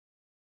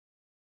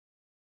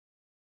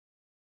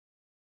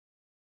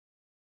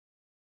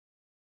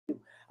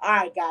All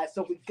right, guys.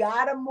 So we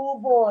gotta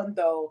move on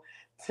though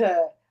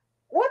to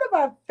one of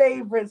our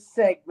favorite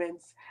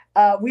segments.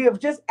 We have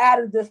just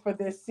added this for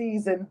this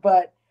season,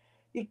 but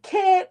you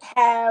can't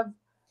have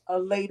a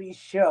lady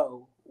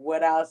show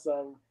without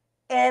some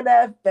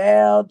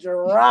NFL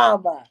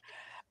drama.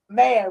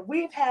 Man,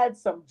 we've had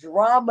some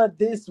drama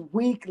this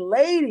week,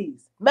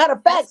 ladies. Matter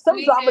of fact, Yes, some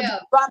we drama just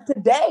have. dropped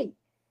today.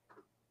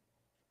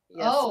 Yes,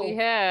 we Oh,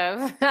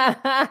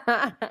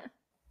 have.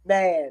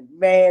 Man.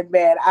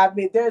 I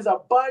mean, there's a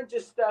bunch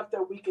of stuff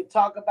that we could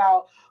talk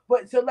about.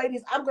 But so,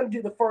 ladies, I'm going to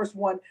do the first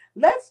one.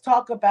 Let's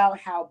talk about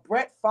how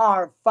Brett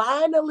Favre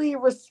finally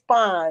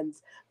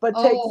responds, but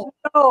takes oh,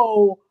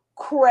 no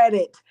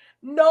credit,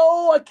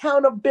 no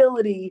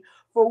accountability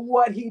for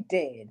what he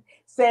did,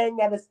 saying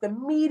that it's the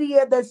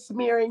media that's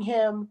smearing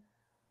him.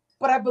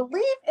 But I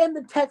believe in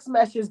the text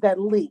message that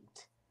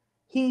leaked,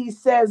 he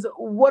says,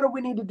 "What do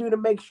we need to do to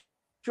make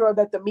sure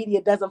that the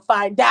media doesn't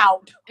find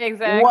out what we're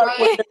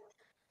Exactly. right.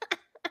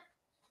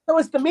 so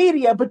it's the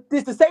media, but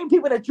it's the same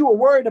people that you were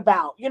worried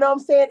about. You know what I'm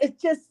saying? It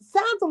just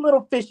sounds a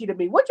little fishy to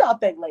me. What y'all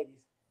think, ladies?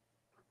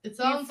 It He's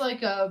sounds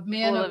like a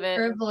man full of of it.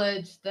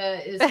 privilege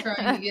that is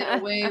trying to get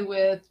away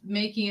with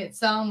making it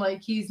sound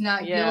like he's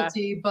not Yeah.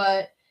 guilty,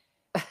 but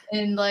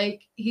and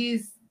like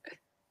he's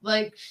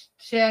like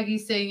Shaggy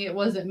saying it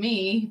wasn't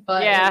me,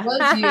 but it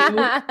was you,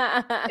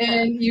 Yeah.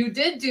 and you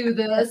did do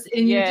this,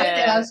 and you did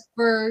Yeah. ask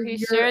for He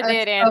your sure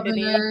did,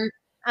 Anthony. ex-governor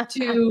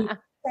to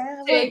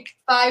take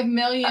 5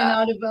 million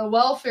out of a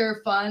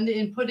welfare fund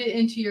and put it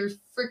into your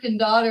freaking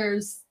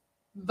daughter's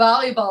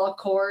volleyball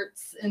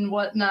courts and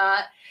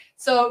whatnot.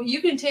 So you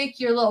can take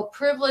your little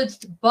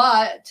privileged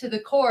butt to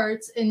the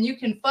courts and you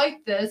can fight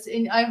this.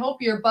 And I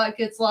hope your butt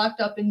gets locked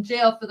up in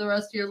jail for the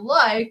rest of your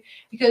life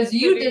because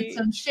you did Anthony,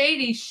 some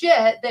shady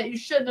shit that you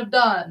shouldn't have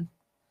done.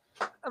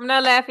 I'm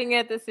not laughing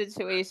at the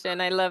situation.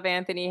 I love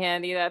Anthony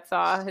Handy. That's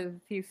all.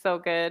 He's so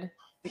good.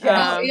 Yes.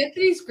 Oh, Um,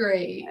 Anthony's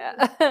great.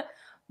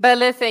 but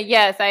listen,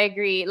 yes, I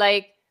agree.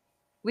 Like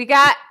we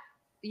got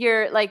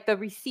your like the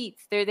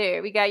receipts, they're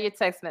there. We got your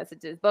text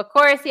messages. But of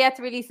course he had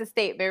to release a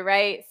statement,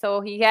 right? So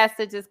he has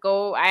to just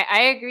go. I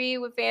agree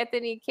with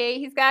Anthony K.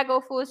 He's gotta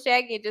go full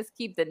Shaggy and just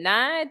keep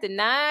deny.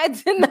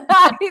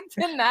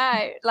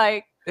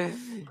 Like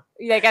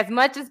as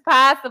much as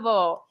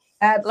possible.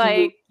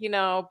 Absolutely.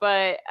 Like,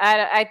 but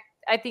I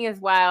think it's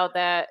wild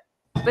that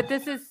but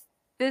this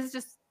is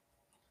just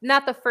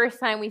not the first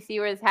time we see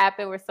where it's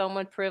happened where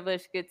someone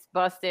privileged gets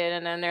busted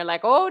and then they're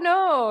like, oh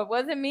no, it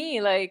wasn't me.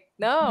 Like,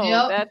 no,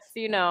 Yep. that's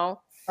they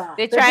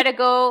They're try just to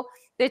go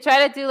they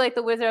try to do like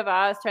the Wizard of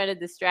Oz trying to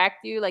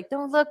distract you, like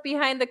don't look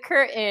behind the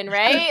curtain,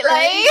 right?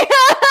 Right? Like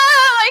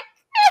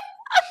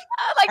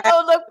like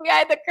don't look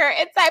behind the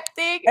curtain type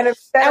thing. and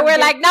instead And of we're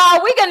getting like, no,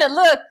 we're gonna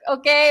look,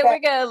 okay? that, We're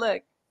gonna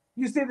look.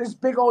 you see this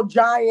big old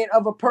giant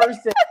of a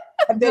person,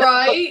 and then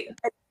Right?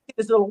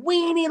 this little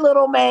weeny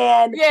little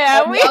man,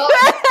 Yeah, and we Yep.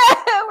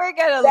 we're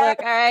gonna look,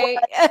 that's all what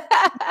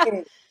right. he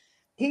did.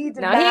 He No, he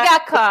denied.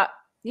 got caught.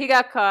 He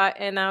got caught,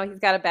 and now he's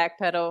got to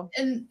backpedal.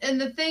 And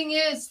the thing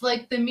is,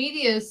 like the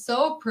media is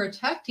so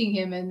protecting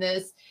him in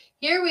this.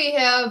 Here we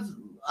have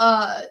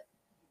uh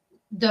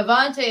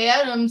Devonte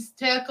Adams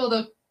tackled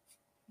a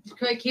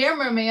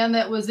cameraman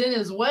that was in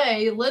his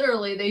way.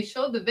 Literally, they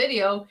showed the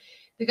video.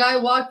 The guy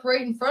walked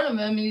right in front of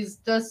him. He's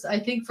just, I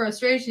think,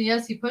 frustration.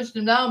 Yes, he pushed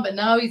him down, but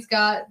now he's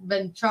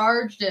been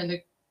charged and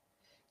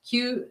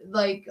accused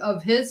like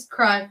of his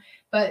crime.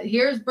 But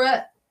here's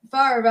Brett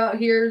Favre out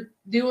here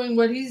doing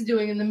what he's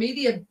doing, and the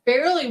media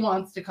barely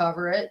wants to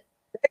cover it.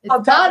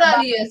 I'm It's not talking on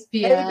about baby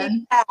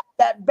ESPN. tap,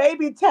 that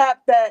baby tap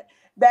that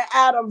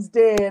Adams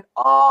did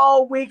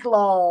all week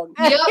long.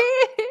 Yep,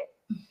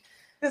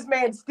 This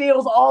man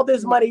steals all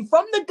this money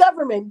from the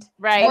government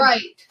Right. and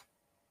right.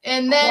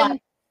 And quiet. then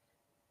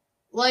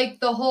like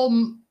the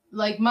whole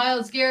like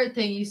Miles Garrett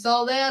thing, you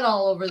saw that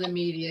all over the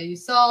media. You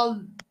saw,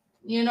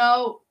 you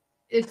know,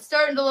 it's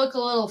starting to look a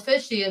little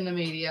fishy in the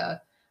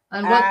media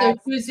on what they're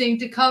choosing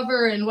to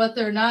cover and what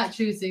they're not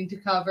choosing to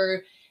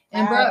cover.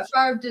 And Brett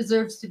Favre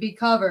deserves to be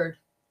covered.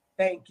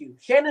 Thank you.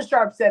 Shannon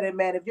Sharp said it,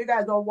 man. If you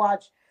guys don't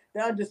watch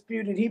The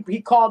Undisputed,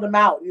 he called him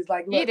out. He's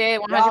like, He look, did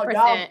y'all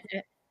 100%.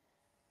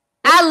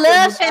 I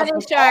love Shannon from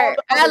all Sharp.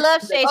 the I other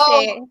love that Shay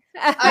Oh, Shay.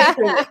 I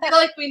listen, feel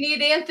like we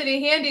need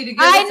Anthony Handy to give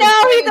I us a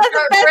know he Shannon does the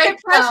Sharp best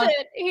breakdown.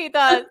 impression. He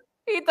does.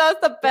 He does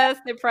the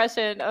best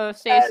impression of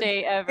Shay yes, Shay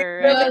he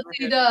ever. really Yes,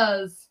 he Ever.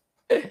 does.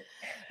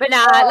 But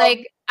nah, um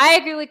like I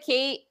agree with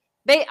Kate.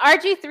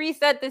 RG3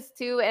 said this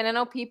too, and I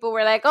know people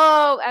were like,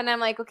 "Oh," and I'm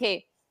like,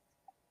 "Okay,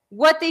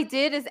 what they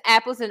did is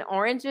apples and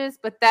oranges,"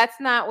 but that's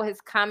not what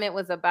his comment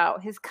was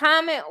about. His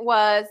comment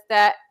was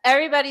that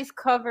everybody's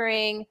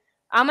covering.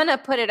 I'm gonna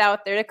put it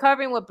out there. They're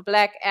covering what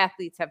black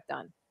athletes have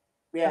done.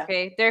 yeah,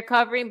 Okay, they're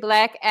covering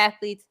black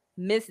athletes'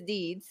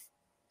 misdeeds.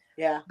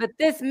 yeah. But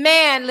this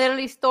man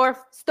literally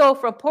stole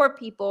from poor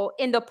people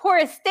in the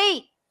poorest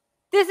state.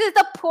 This is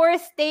the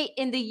poorest state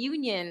in the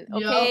union.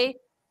 Yep. Okay,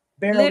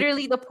 Barely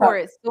literally the covered.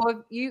 poorest.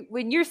 So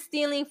when you're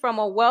stealing from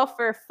a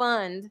welfare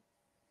fund,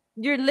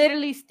 you're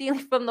literally stealing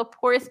from the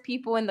poorest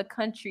people in the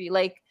country.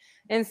 Like,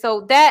 And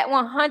so that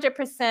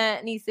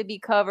 100% needs to be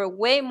covered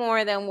way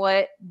more than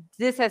what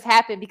this has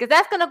happened, because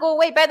that's going to go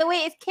away. By the way,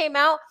 it came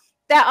out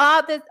that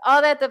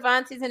all that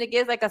Devontae's going to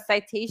give like a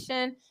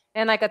citation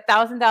and like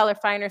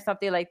 $1,000 fine or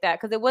something like that.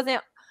 Cause it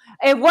wasn't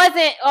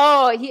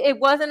assault.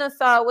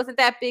 It wasn't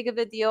that big of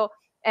a deal.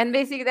 And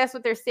basically that's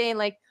what they're saying.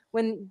 Like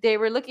when they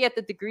were looking at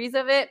the degrees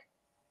of it,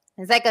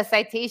 it's like a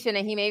citation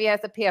and he maybe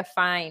has to pay a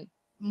fine.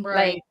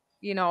 Right. Like,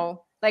 you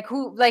know, like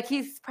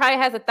he's probably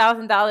has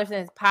 $1,000 in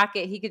his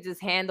pocket. He could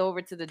just hand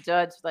over to the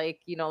judge. Like,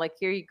 you know, like,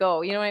 here you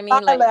go. You know what I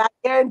mean? Like, I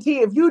guarantee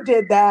if you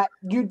did that,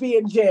 you'd be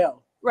in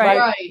jail.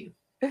 Right.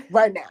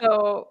 Right now.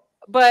 So,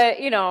 but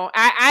you know,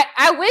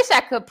 I wish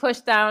I could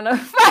push down a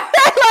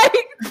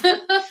like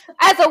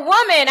as a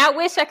woman, I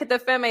wish I could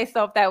defend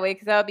myself that way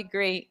because that would be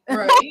great.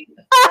 Right.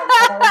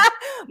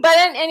 But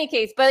in any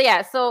case, but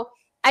yeah, so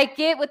I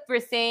get what we're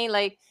saying.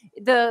 Like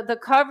the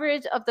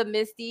coverage of the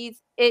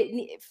misdeeds,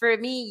 for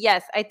me,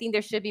 yes, I think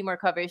there should be more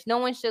coverage. No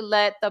one should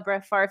let the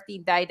Brett Favre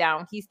thing die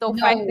down. He stole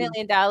 $5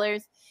 million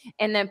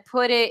and then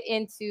put it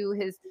into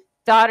his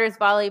daughter's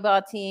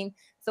volleyball team.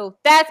 So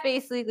that's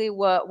basically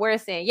what we're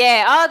saying.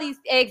 Yeah, all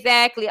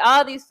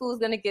these fools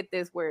gonna get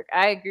this work.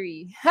 I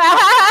agree.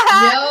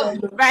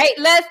 Right?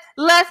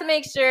 Let's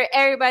make sure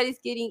everybody's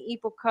getting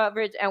equal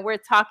coverage, and we're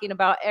talking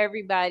about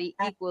everybody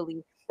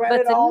equally.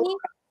 But to me,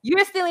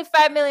 you're stealing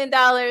 $5 million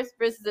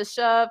versus a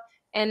shove,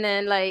 and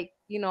then like,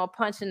 you know, a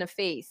punch in the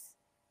face.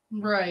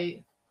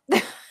 Right.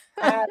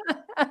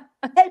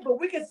 Hey, but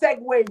we can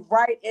segue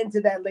right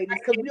into that, ladies,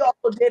 because we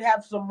also did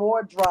have some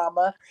more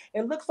drama.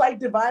 It looks like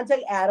Davante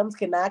Adams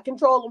cannot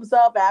control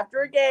himself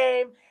after a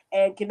game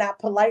and cannot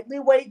politely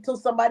wait till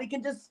somebody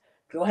can just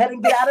go ahead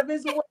and get out of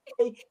his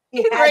way.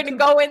 He's ready to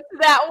go into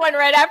that one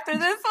right after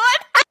this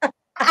one.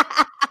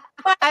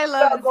 I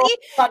love it.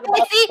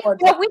 See,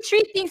 well, we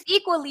treat things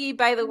equally,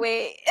 by the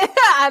way,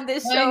 on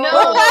this show.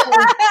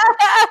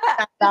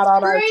 I know. That's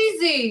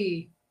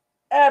crazy.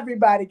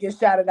 Everybody gets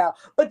shouted out.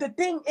 But the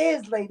thing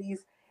is,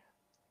 ladies,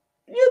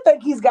 you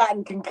think he's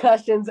gotten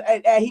concussions?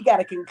 He got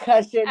a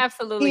concussion.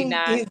 Absolutely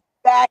not. His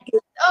back is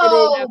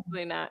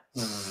absolutely not.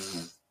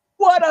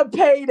 What a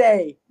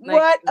payday.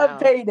 What a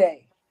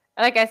payday.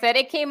 Like I said,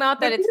 it came out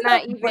that it's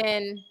not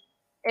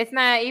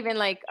even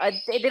like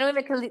they don't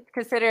even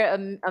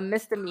consider a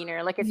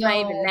misdemeanor. Like it's not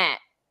even that.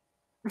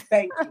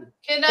 Thank you.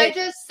 Can I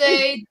just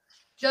say,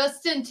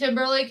 Justin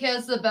Timberlake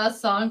has the best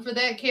song for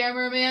that,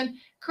 cameraman.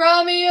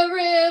 Cry me a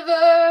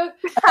river.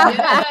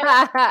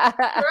 Yeah.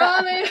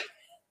 Cry me.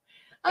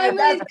 I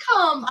mean,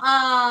 come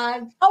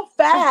on. How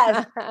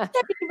fast? I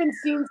haven't even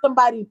seen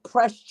somebody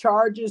press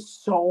charges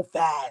so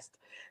fast.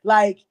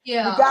 Like, you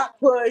got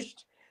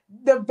pushed.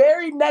 The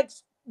very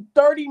next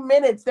 30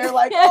 minutes, they're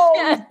like, oh,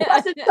 he's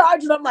pressing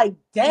charges. I'm like,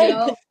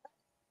 dang,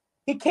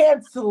 he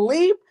can't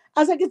sleep. I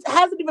was like, it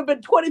hasn't even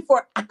been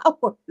 24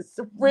 hours.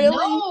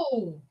 Really?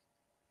 No.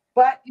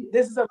 But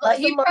this is a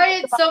lesson. He probably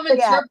had someone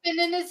chirping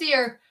in his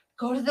ear.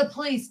 Go to the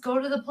police. Go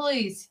to the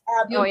police.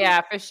 Oh, yeah,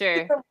 for sure.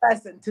 It's a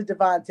lesson to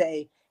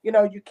Davante. You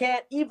know, you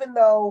can't, even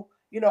though,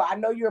 you know, I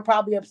know you're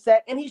probably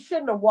upset, and he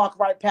shouldn't have walked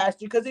right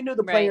past you because he knew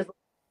the players were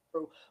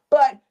through.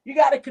 But you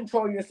got to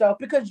control yourself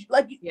because,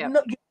 like, you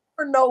never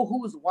know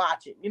who's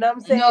watching. You know what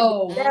I'm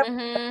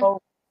saying?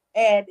 No.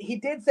 And he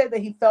did say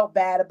that he felt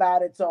bad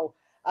about it. So,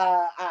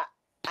 I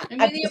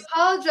mean, he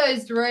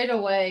apologized right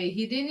away.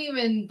 He didn't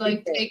even,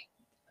 like, take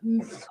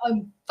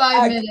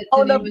 5 minutes.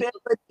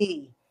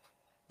 Accountability.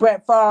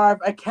 Brett Favre,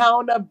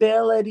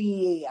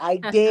 accountability. I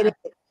did it.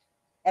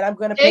 And I'm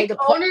going to take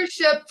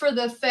ownership for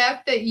the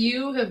fact that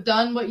you have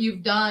done what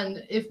you've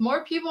done. If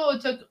more people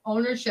took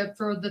ownership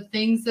for the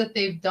things that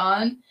they've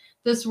done,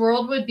 this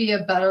world would be a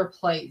better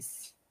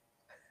place.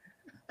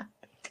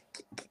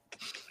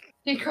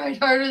 He cried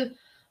harder.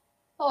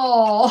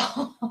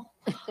 Oh,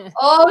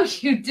 oh,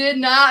 you did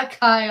not,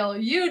 Kyle.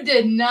 You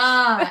did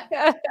not.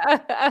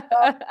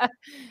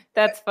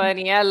 That's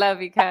funny. I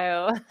love you,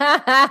 Kyle.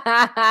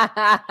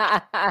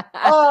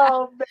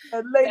 Oh,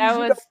 man. Ladies, that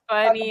was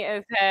funny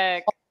as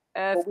heck.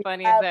 That's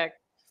funny as heck.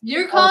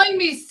 You're calling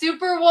me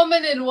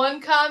Superwoman in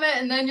one comment,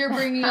 and then you're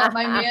bringing up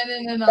my man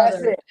in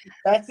another.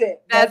 That's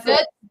it. That's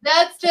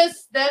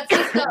just not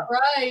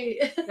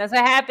right. That's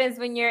what happens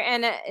when you're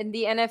in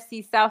the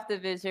NFC South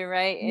division,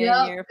 right? And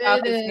you're a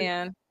Falcons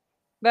fan.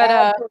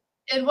 But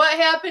and what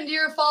happened to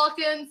your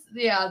Falcons?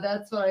 Yeah,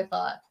 that's what I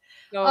thought.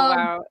 Oh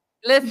wow!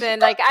 Listen,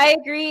 like I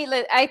agree.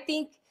 I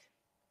think.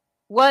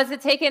 Was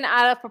it taken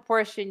out of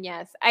proportion?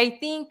 Yes. I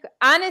think,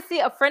 honestly,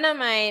 a friend of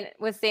mine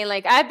was saying,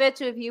 like, I bet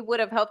you if he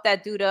would have helped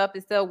that dude up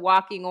instead of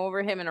walking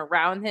over him and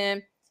around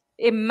him,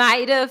 it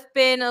might have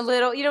been a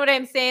little, you know what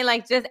I'm saying?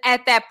 Like, just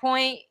at that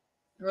point,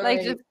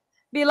 like, just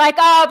be like,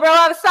 oh, bro,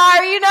 I'm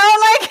sorry, you know?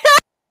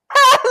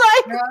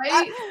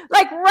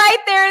 Like right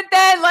there and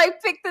then,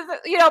 like, pick them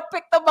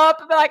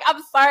up and be like,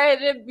 I'm sorry, I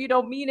didn't,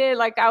 mean it.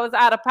 Like, I was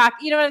out of pocket.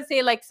 You know what I'm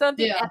saying? Like,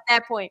 something at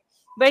that point.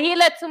 But he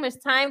let too much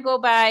time go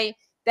by.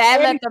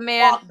 That let the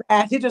man.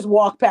 He just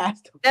walked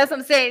past him. That's what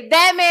I'm saying.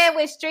 That man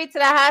went straight to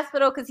the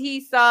hospital because he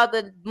saw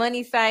the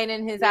money sign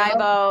in his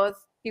eyeballs.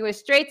 He went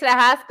straight to the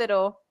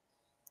hospital.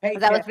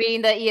 Because I was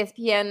reading the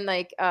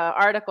ESPN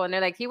article, and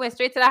they're like, he went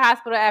straight to the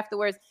hospital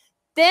afterwards.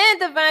 Then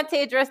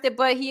Devontae addressed it,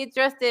 but he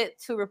addressed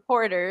it to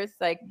reporters.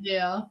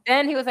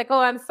 Then he was like, "Oh,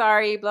 I'm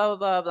sorry," blah blah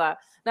blah blah.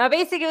 Now,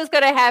 basically, what's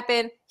gonna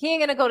happen? He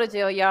ain't gonna go to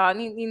jail, y'all.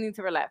 You need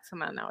to relax.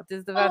 Come on now, this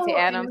is Devontae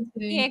Adams.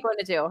 He ain't going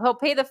to jail. He'll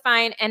pay the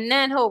fine, and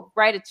then he'll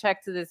write a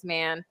check to this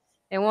man,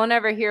 and we'll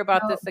never hear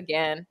about this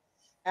again.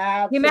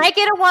 Absolutely. He might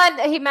get a one.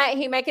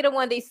 He might get a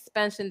 1-day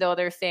suspension, though.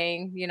 They're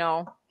saying,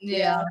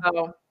 Yeah.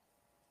 So,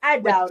 I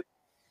doubt.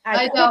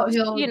 I doubt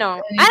he'll. I don't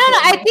know.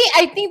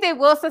 I think they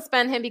will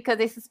suspend him because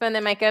they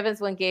suspended Mike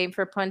Evans one game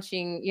for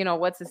punching,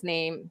 what's his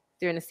name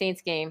during the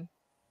Saints game.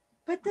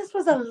 But this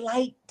was a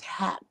light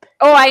tap.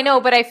 Oh, I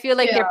know, but I feel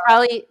like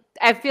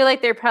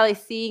they're probably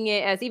seeing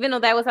it as, even though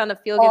that was on the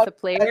field against a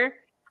player.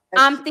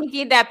 I'm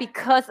thinking that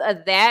because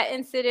of that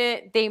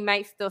incident, they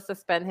might still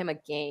suspend him a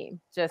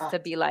game just to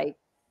be like.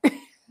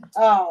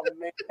 Oh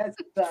man, that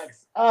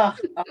sucks.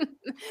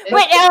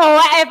 Wait,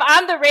 if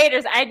I'm the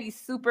Raiders, I'd be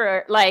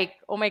super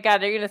oh my god,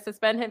 they're gonna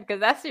suspend him because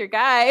that's your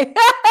guy.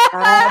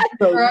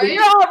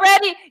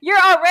 Right? You're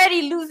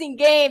already losing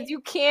games.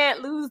 You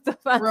can't lose the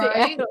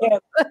right?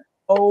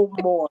 No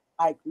more,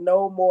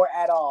 no more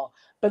at all.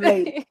 But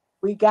ladies,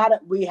 we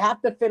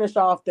have to finish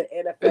off the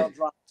NFL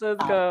drama.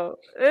 Let's go.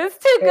 It's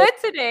too good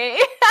today.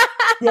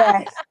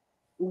 Yes,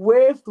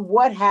 with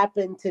what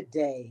happened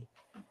today.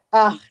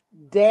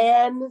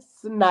 Dan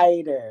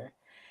Snyder.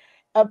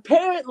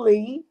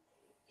 Apparently,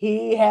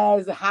 he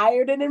has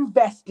hired an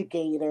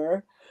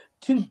investigator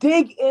to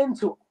dig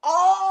into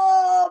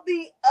all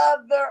the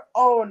other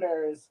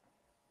owners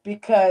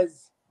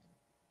because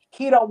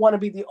he don't want to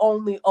be the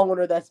only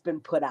owner that's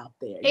been put out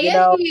there.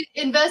 And he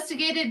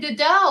investigated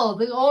Goodell,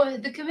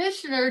 the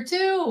commissioner,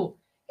 too.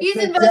 He's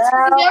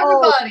investigating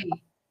everybody.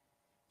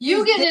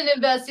 You get an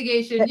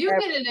investigation. You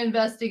get an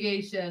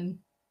investigation.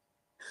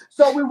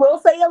 So we will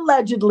say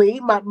allegedly.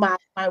 My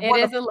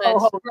wonderful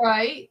co-host,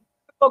 right?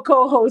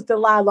 Co-host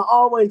Delilah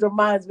always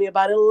reminds me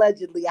about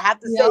allegedly. I have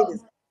to say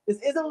this. This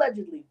is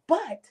allegedly,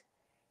 but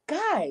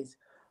guys,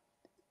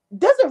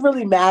 does it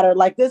really matter?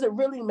 Does it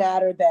really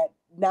matter that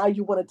now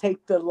you want to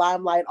take the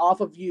limelight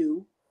off of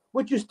you,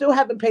 which you still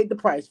haven't paid the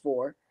price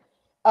for?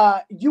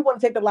 You want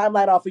to take the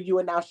limelight off of you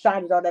and now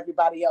shine it on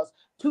everybody else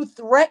to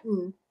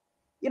threaten.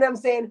 You know what I'm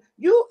saying?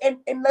 You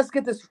and let's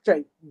get this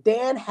straight.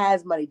 Dan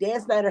has money.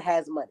 Dan Snyder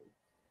has money.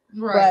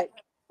 Right.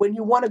 But when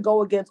you want to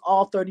go against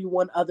all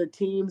 31 other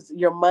teams,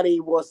 your money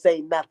will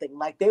say nothing.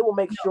 They will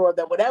make sure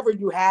that whatever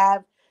you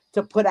have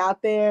to put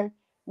out there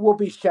will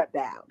be shut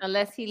down.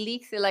 Unless he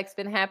leaks it like's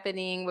been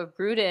happening with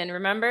Gruden,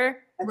 remember?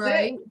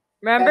 Right.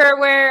 Remember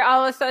where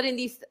all of a sudden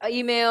these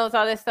emails,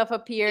 all this stuff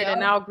appeared,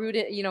 and now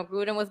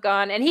Gruden was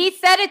gone. And he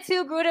said it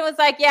too. Gruden was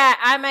like, yeah,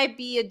 I might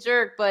be a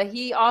jerk, but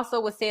he also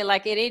was saying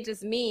it ain't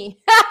just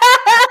me.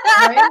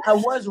 I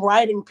was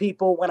writing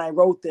people when I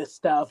wrote this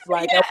stuff.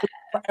 I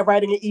was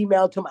writing an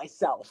email to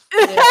myself.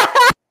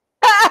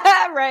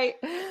 Right.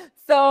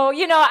 So,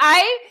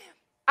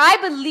 I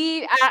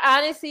believe,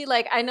 honestly,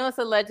 I know it's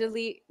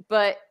allegedly,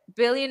 but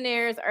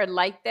billionaires are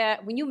like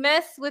that. When you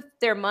mess with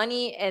their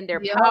money and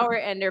their power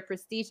and their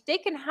prestige, they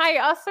can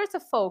hire all sorts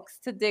of folks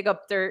to dig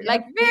up dirt,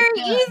 very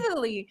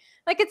easily.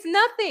 It's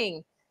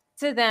nothing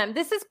to them.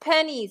 This is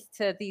pennies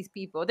to these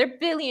people. They're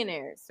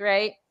billionaires,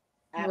 right?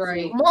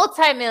 Absolutely. Right.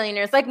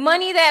 Multi-millionaires,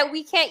 money that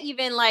we can't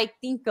even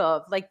think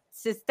of.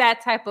 It's just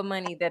that type of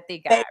money that they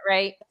got,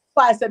 right? That's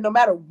why I said no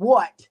matter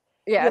what.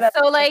 Yeah.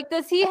 So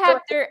does he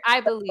have to?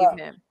 I believe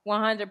him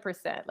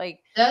 100%.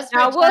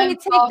 Now, will he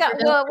take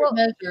down?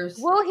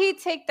 Will he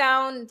take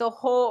down the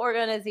whole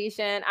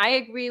organization? I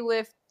agree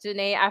with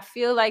Janae. I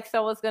feel like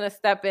someone's gonna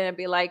step in and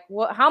be like,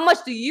 "What? How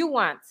much do you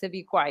want to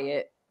be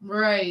quiet?"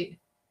 Right.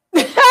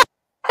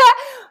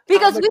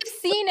 Because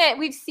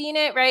we've seen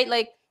it,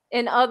 right?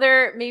 In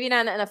other, maybe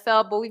not in the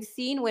NFL, but we've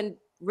seen when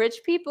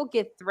rich people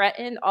get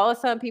threatened, all of a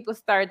sudden people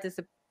start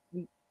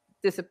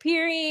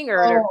disappearing,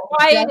 or they're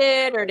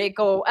quieted, or they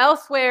go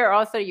elsewhere, or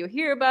all of a sudden you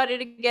hear about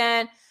it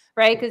again,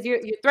 right? Because you're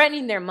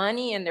threatening their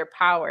money and their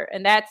power,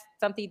 and that's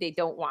something they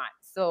don't want.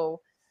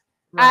 So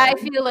I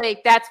feel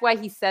like that's why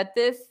he said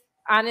this.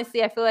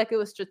 Honestly, I feel like it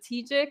was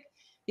strategic.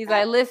 He's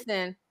like,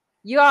 listen,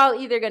 you all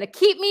either gonna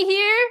keep me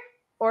here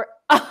or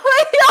y'all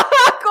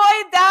are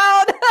going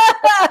down.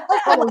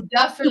 Oh,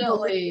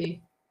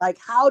 definitely.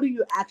 How do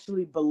you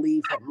actually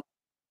believe him?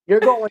 You're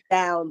going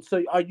down,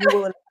 so are you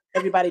willing to put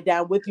everybody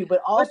down with you?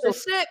 But also,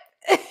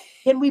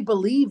 can we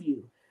believe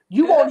you?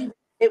 You won't even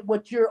admit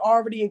what you're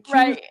already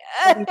accused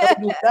of.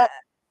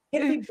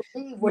 Can we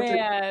believe what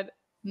you're...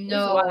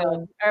 No.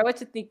 All right,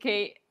 what you think,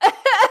 Kate?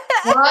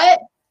 What?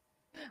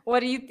 What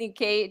do you think,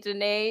 Kate?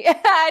 Janae?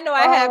 I know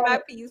I have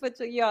my piece. What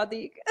y'all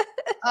think?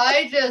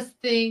 I just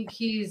think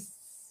he's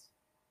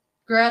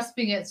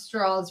grasping at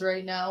straws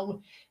right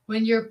now.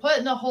 When you're put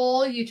in a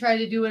hole, you try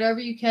to do whatever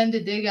you can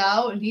to dig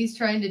out, and he's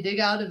trying to dig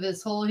out of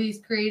this hole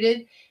he's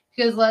created,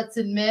 because let's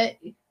admit,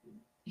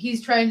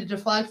 he's trying to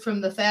deflect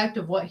from the fact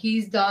of what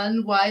he's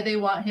done, why they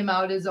want him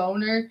out as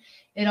owner,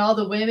 and all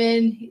the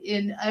women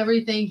in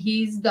everything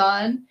he's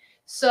done.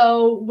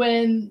 So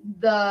when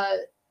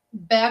the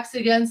backs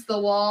against the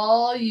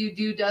wall, you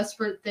do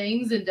desperate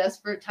things, and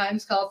desperate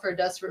times call for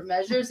desperate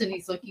measures, and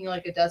he's looking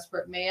like a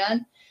desperate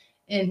man,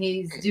 and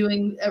he's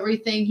doing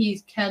everything he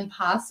can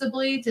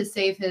possibly to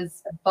save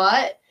his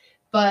butt.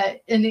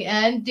 But in the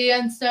end,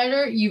 Dan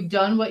Snyder, you've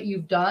done what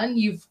you've done.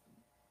 You've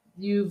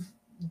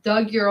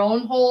dug your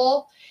own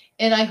hole,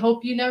 and I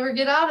hope you never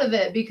get out of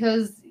it,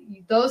 because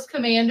those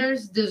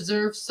Commanders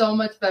deserve so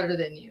much better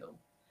than you.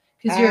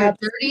 Because you're a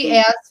dirty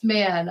ass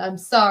man. I'm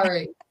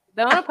sorry.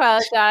 Don't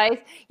apologize.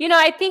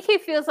 I think he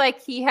feels like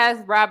he has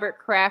Robert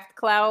Kraft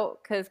clout,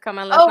 because come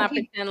on, let's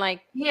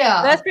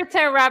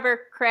pretend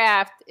Robert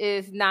Kraft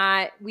is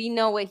not. We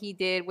know what he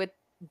did with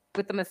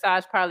the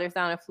massage parlors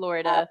down in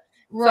Florida.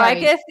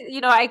 Right.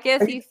 So I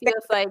guess he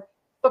feels like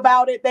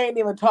about it. They ain't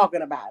even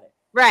talking about it.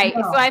 Right.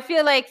 No. So I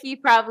feel like he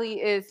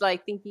probably is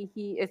like thinking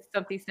he is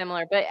something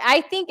similar. But I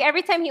think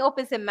every time he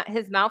opens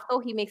his mouth, though,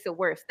 he makes it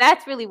worse.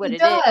 That's really what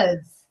it is.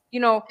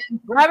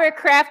 Robert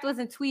Kraft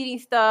wasn't tweeting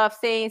stuff,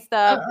 saying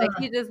stuff. Like,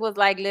 he just was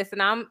like, listen,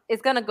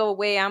 it's gonna go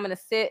away. I'm gonna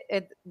sit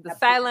at the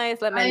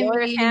sidelines, let my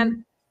lawyers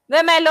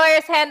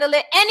handle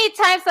it.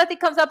 Anytime something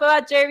comes up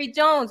about Jerry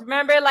Jones,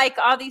 remember, like,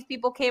 all these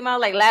people came out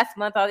like last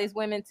month, all these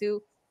women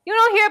too. You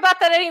don't hear about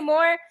that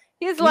anymore.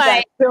 He's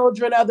like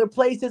children other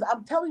places.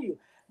 I'm telling you,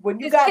 when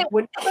you're gonna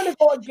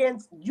go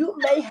against, you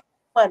may have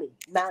money.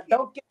 Now,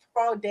 don't get me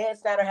wrong, Dan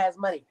Snyder has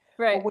money.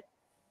 Right. But when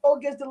you go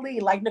against the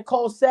league, like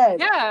Nicole says,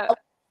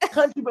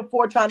 country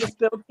before trying to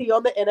spill tea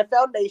on the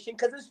NFL Nation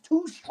because it's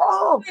too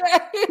strong.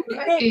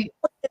 Right.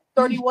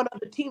 31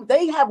 other teams,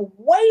 they have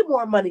way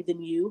more money than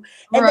you,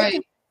 and they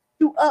can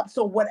you up.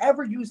 So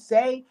whatever you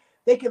say,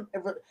 they can.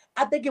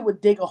 I think it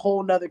would dig a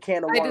whole nother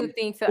can of worms. I do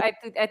think so.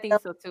 I think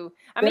so too.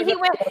 I mean, he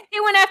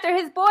went after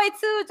his boy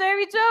too,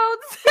 Jerry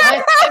Jones. They're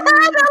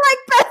like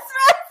best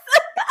friends.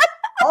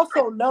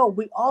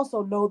 We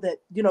also know that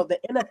the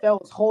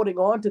NFL is holding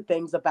on to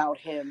things about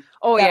him.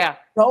 Oh yeah,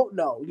 don't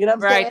know. You know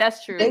what I'm saying? Right,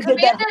 that's true. The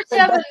Commanders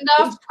have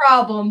enough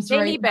problems. They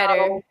right need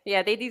better. now.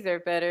 Yeah, they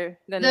deserve better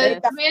than the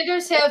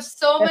Commanders have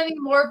so many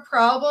more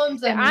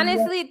problems.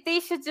 Honestly, they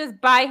should just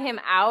buy him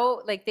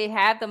out. Like, they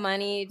have the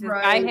money, just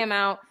buy him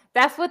out.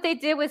 That's what they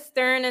did with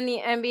Stern in the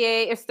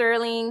NBA, or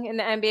Sterling in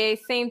the NBA.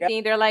 Same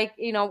thing. They're like,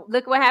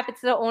 look what happened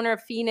to the owner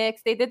of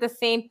Phoenix. They did the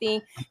same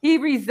thing. He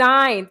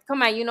resigned.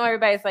 Come on,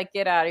 everybody's like,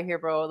 get out of here,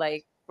 bro.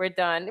 Like, we're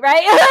done,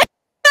 right? So,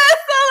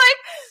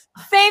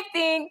 like, same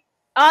thing.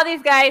 All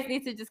these guys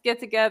need to just get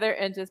together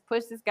and just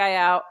push this guy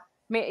out.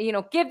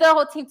 Give the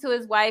whole team to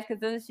his wife, because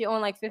then she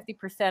own like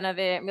 50% of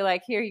it, and be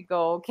like, here you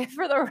go, give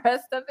for the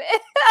rest of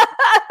it.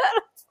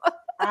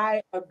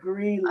 I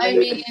agree. I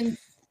mean,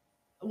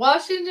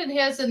 Washington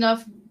has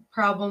enough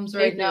problems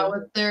right now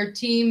with their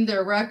team,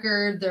 their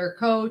record, their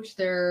coach,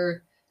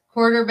 their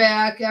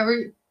quarterback.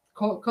 Every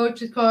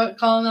coach is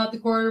calling out the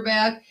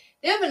quarterback.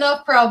 They have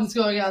enough problems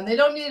going on. They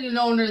don't need an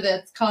owner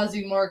that's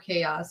causing more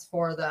chaos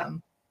for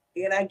them.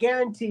 And I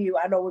guarantee you,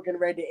 I know we're getting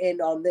ready to end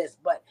on this,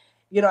 but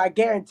I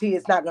guarantee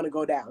it's not going to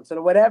go down.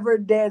 So whatever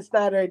Dan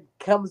Snyder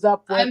comes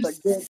up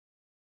with,